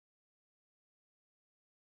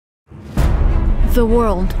The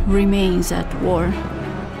world remains at war.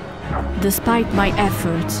 Despite my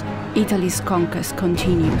efforts, Italy's conquest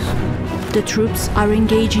continues. The troops are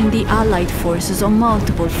engaging the Allied forces on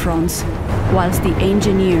multiple fronts, whilst the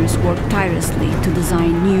engineers work tirelessly to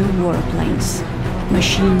design new warplanes.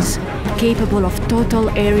 Machines capable of total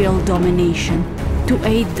aerial domination to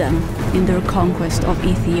aid them in their conquest of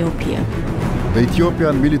Ethiopia. The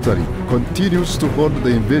Ethiopian military continues to hold the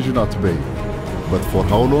invasion at bay. But for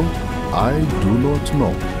how long? I do not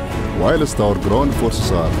know. Whilst our ground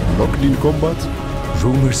forces are locked in combat,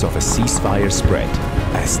 rumors of a ceasefire spread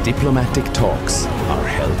as diplomatic talks are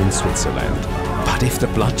held in Switzerland. But if the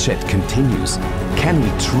bloodshed continues, can we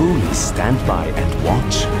truly stand by and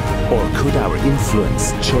watch? Or could our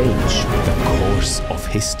influence change the course of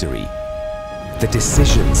history? The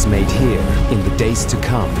decisions made here in the days to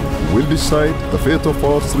come will decide the fate of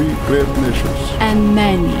our three great nations. And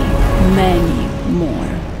many, many more.